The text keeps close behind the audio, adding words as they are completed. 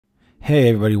Hey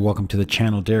everybody, welcome to the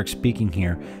channel. Derek speaking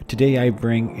here. Today I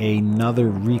bring another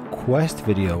request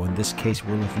video. In this case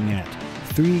we're looking at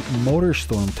 3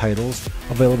 MotorStorm titles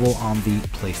available on the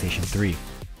PlayStation 3.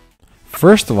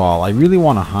 First of all, I really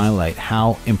want to highlight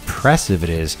how impressive it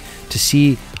is to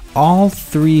see all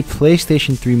 3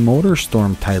 PlayStation 3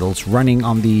 MotorStorm titles running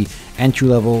on the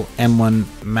entry-level M1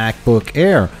 MacBook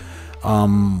Air.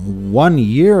 1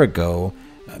 year ago,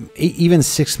 even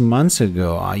 6 months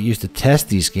ago, I used to test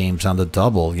these games on the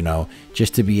double,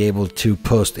 just to be able to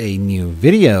post a new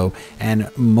video. And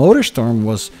MotorStorm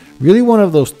was really one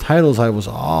of those titles I was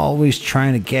always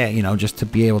trying to get, just to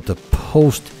be able to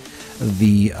post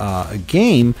the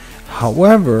game.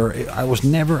 However, I was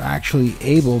never actually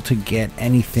able to get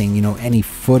anything, any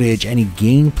footage, any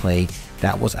gameplay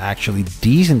that was actually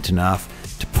decent enough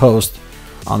to post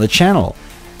on the channel.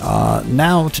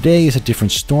 Now, today is a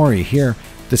different story here.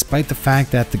 Despite the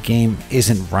fact that the game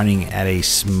isn't running at a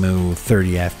smooth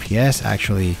 30 FPS,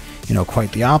 actually,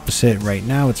 quite the opposite. Right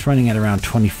now, it's running at around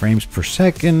 20 frames per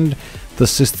second. The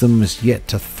system is yet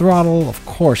to throttle. Of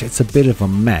course, it's a bit of a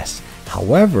mess.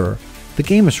 However, the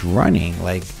game is running.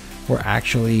 Like,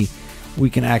 we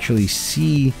can actually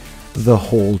see the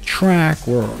whole track,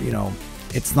 where,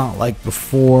 it's not like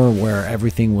before where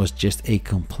everything was just a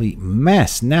complete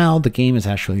mess. Now the game is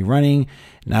actually running.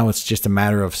 Now it's just a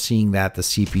matter of seeing that the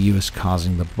CPU is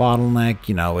causing the bottleneck.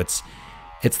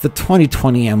 It's the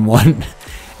 2020 M1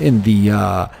 in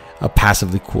the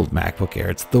passively cooled MacBook Air.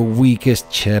 It's the weakest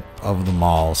chip of them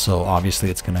all, so obviously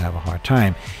it's going to have a hard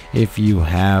time.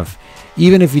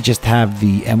 Even if you just have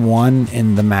the M1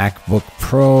 in the MacBook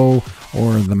Pro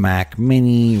or the Mac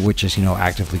Mini, which is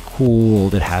actively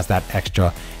cooled, it has that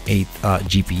extra 8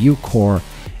 GPU core,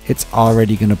 it's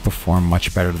already going to perform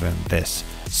much better than this.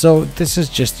 So this is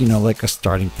just like a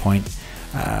starting point,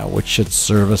 which should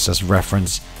serve us as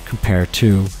reference compared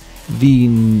to the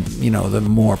the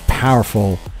more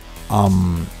powerful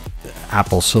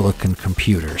Apple Silicon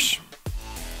computers.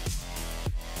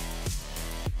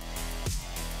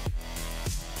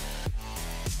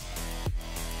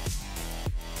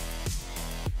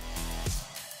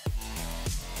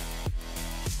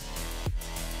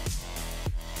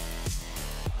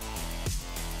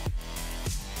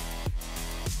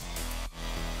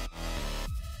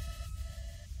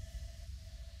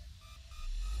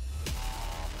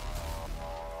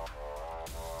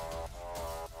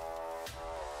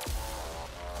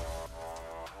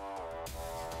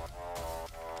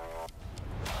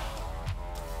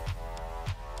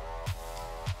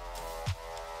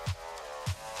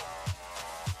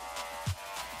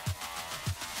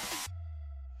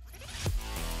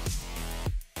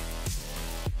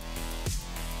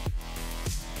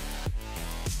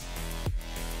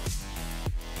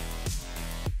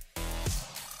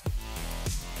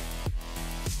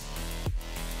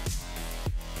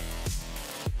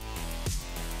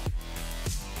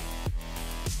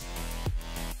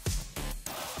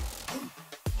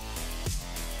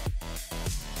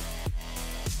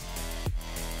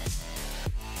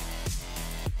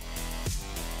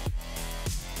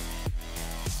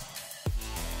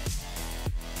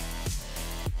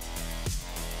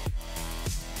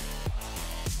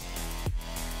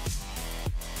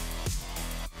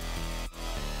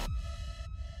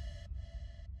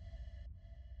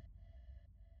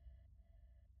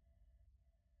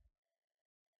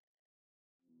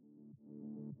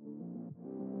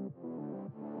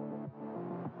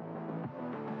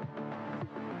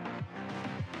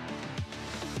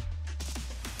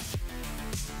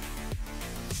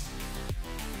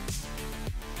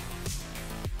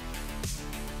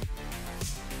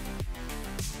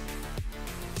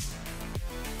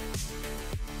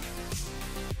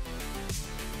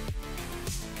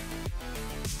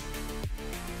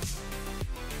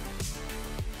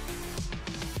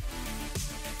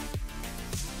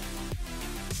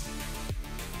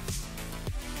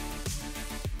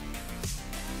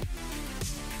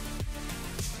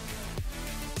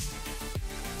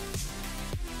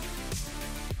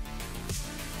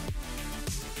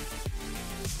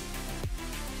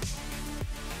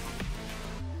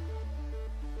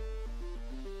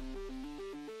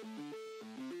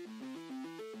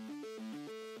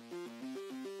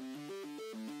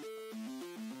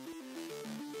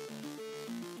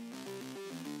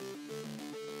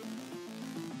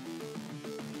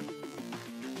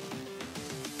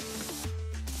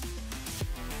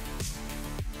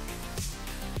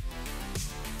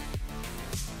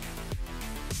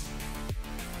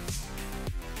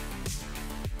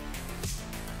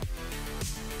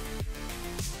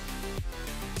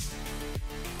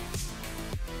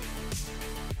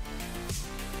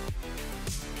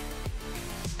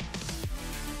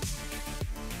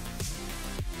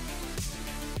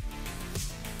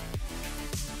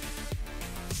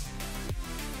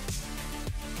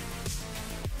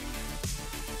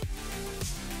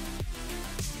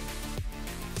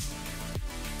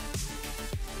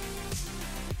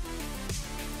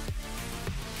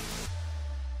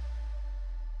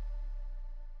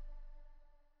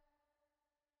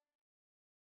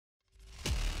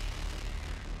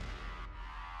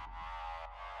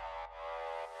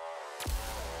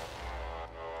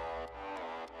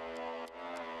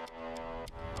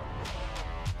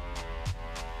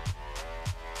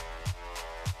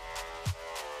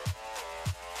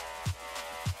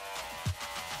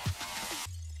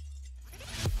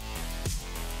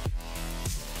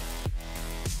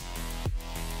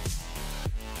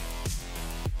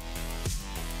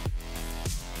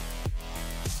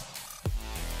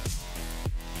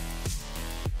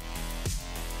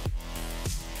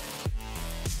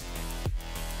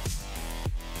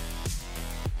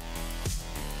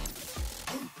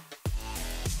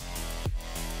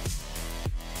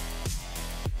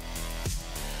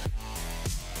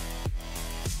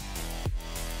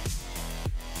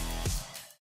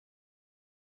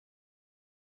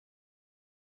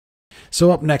 So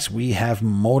up next, we have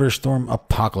MotorStorm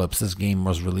Apocalypse. This game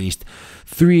was released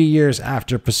 3 years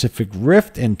after Pacific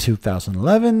Rift in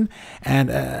 2011. And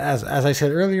as I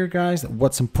said earlier, guys,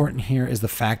 what's important here is the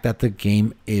fact that the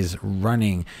game is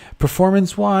running.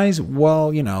 Performance-wise,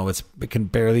 well, you know, it can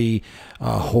barely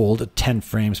hold 10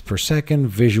 frames per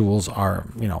second. Visuals are,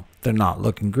 you know, they're not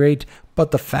looking great.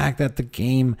 But the fact that the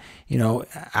game, you know,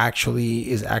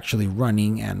 is actually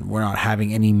running and we're not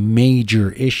having any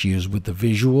major issues with the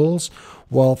visuals,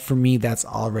 well, for me, that's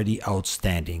already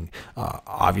outstanding.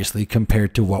 Obviously,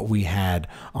 compared to what we had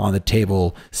on the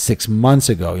table 6 months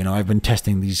ago. You know, I've been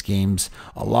testing these games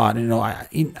a lot. You know,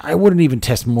 I wouldn't even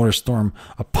test MotorStorm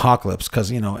Apocalypse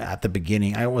because, you know, at the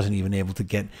beginning, I wasn't even able to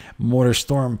get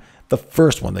MotorStorm, the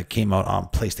first one that came out on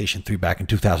PlayStation 3 back in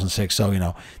 2006. So, you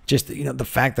know, just, you know, the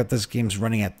fact that this game's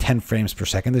running at 10 frames per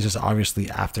second, this is obviously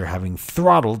after having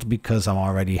throttled because I'm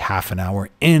already half an hour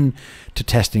in to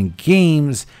testing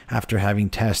games after having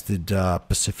tested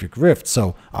Pacific Rift.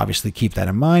 So obviously keep that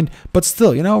in mind. But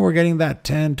still, you know, we're getting that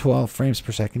 10, 12 frames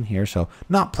per second here. So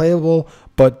not playable,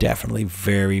 but definitely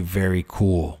very, very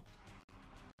cool.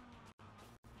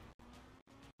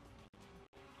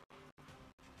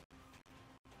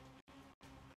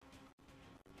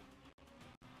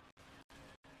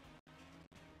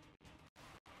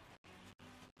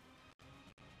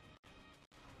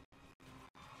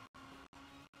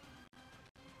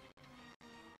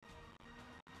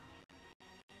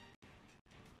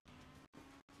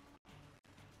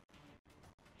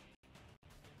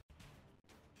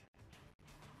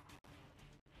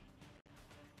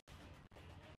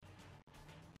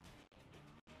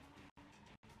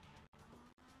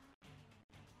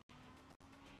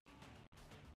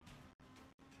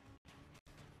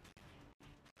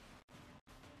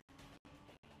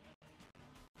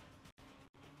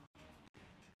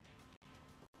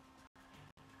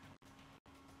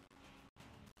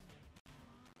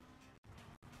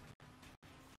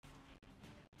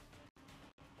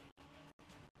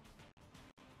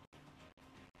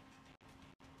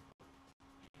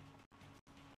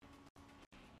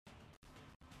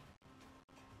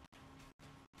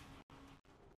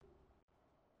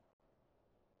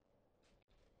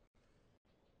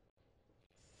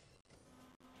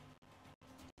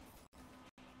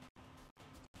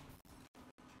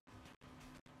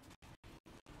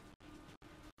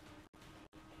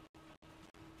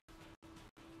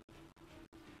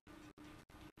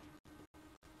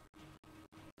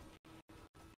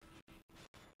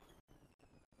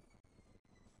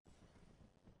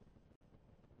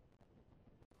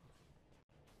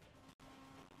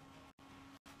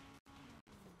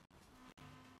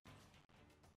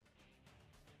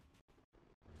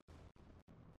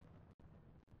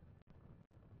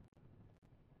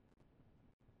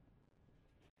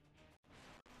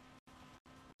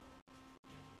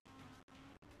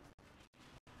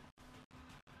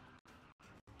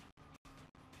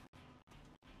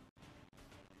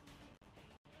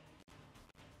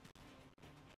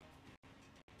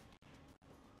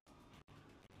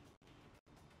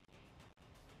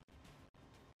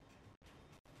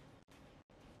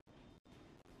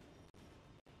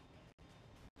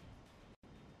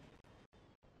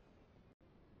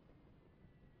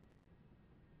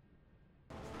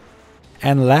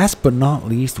 And last but not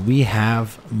least, we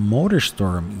have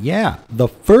MotorStorm. Yeah, the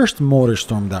first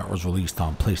MotorStorm that was released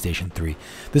on PlayStation 3.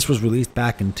 This was released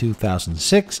back in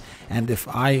 2006, and if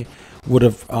I would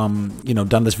have, you know,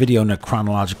 done this video in a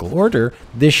chronological order,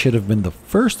 this should have been the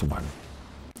first one.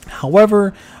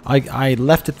 However, I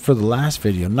left it for the last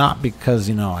video, not because,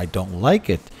 you know, I don't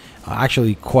like it.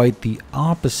 Actually, quite the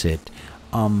opposite.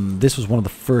 This was one of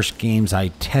the first games I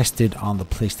tested on the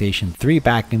PlayStation 3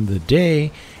 back in the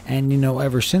day, and you know,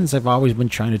 ever since I've always been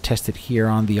trying to test it here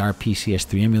on the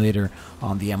RPCS3 Emulator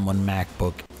on the M1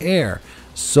 MacBook Air.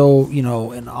 So, you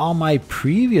know, in all my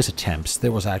previous attempts,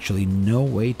 there was actually no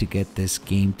way to get this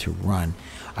game to run.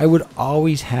 I would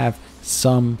always have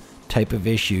some type of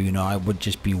issue. You know, I would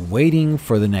just be waiting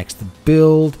for the next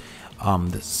build.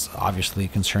 This obviously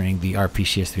concerning the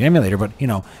RPCS3 emulator, but you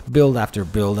know, build after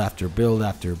build after build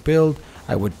after build,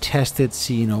 I would test it,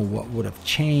 see, you know, what would have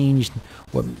changed,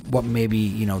 what maybe,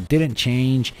 you know, didn't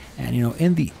change. And you know,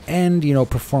 in the end, you know,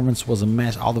 performance was a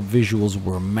mess. All the visuals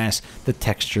were a mess. The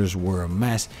textures were a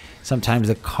mess. Sometimes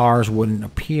the cars wouldn't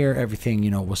appear. Everything,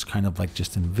 you know, was kind of like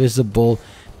just invisible.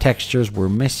 Textures were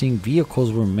missing,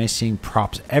 vehicles were missing,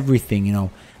 props, everything, you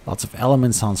know, lots of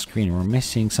elements on screen were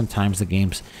missing. Sometimes the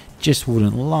games just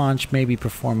wouldn't launch. Maybe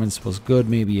performance was good,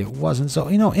 maybe it wasn't. So,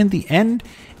 you know, in the end,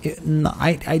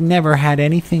 I never had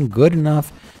anything good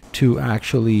enough to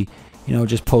actually, you know,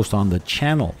 just post on the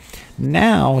channel.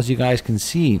 Now, as you guys can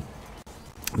see,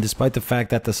 despite the fact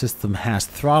that the system has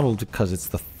throttled, because it's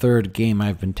the third game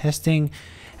I've been testing,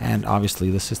 and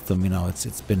obviously the system, you know, it's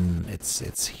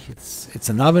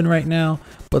an oven right now,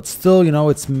 but still, you know,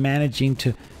 it's managing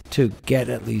to get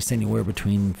at least anywhere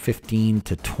between 15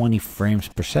 to 20 frames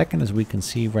per second, as we can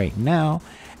see right now.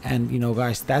 And you know,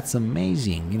 guys, that's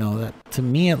amazing. You know, that to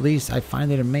me at least, I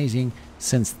find it amazing,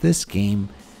 since this game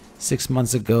 6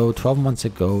 months ago, 12 months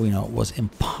ago, you know, it was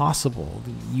impossible.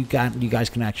 You guys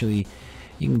can actually,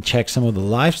 you can check some of the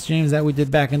live streams that we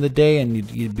did back in the day, and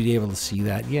you'd be able to see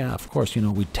that, yeah, of course, you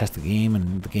know, we test the game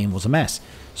and the game was a mess.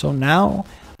 So now,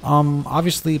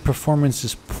 obviously performance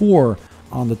is poor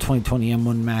on the 2020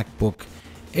 M1 MacBook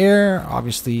Air,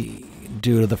 obviously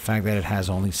due to the fact that it has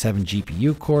only 7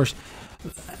 GPU cores.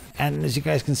 And as you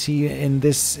guys can see in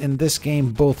this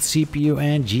game, both CPU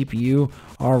and GPU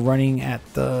are running at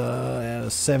the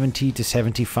 70 to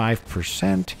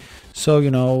 75%. So, you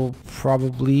know,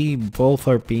 probably both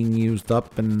are being used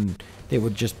up and they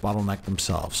would just bottleneck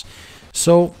themselves.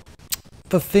 So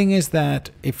the thing is that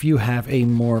if you have a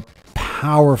more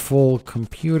powerful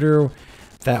computer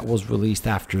that was released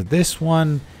after this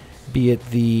one, be it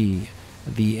the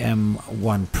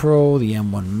M1 Pro, the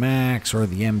M1 Max, or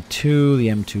the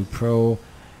M2 Pro,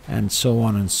 and so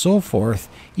on and so forth,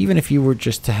 even if you were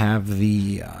just to have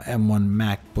the M1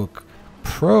 MacBook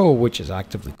Pro, which is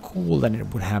actively cooled, and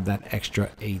it would have that extra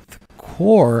 8th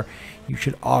core, you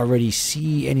should already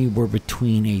see anywhere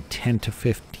between a 10 to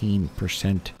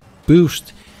 15%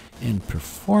 boost in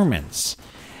performance.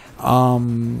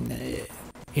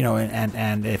 You know,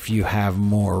 and if you have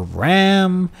more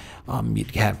RAM,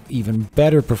 you'd have even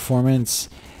better performance.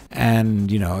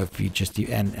 And you know, if you just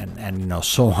and you know,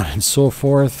 so on and so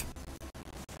forth.